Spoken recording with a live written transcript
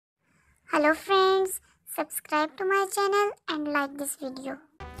Hello friends, subscribe to my channel and like this video.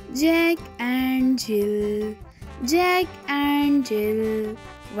 Jack and Jill, Jack and Jill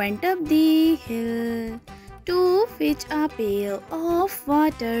went up the hill to fetch a pail of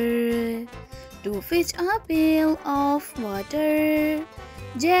water. To fetch a pail of water,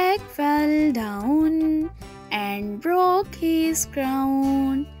 Jack fell down and broke his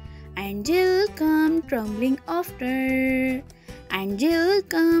crown. And Jill come tumbling after. And Jill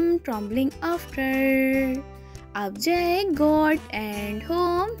come tumbling after. Up Jack got and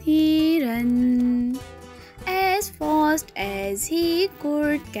home he ran as fast as he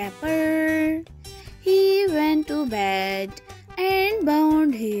could caper. He went to bed and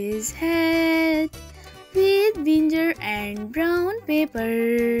bound his head with vinegar and brown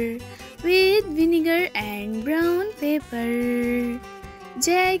paper. With vinegar and brown paper.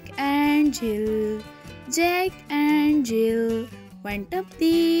 Jack and Jill, Jack and Jill went up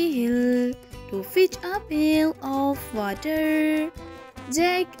the hill to fetch a pail of water.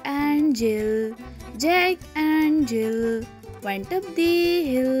 Jack and Jill, Jack and Jill went up the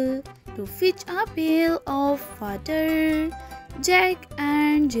hill to fetch a pail of water. Jack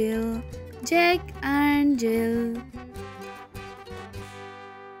and Jill, Jack and Jill.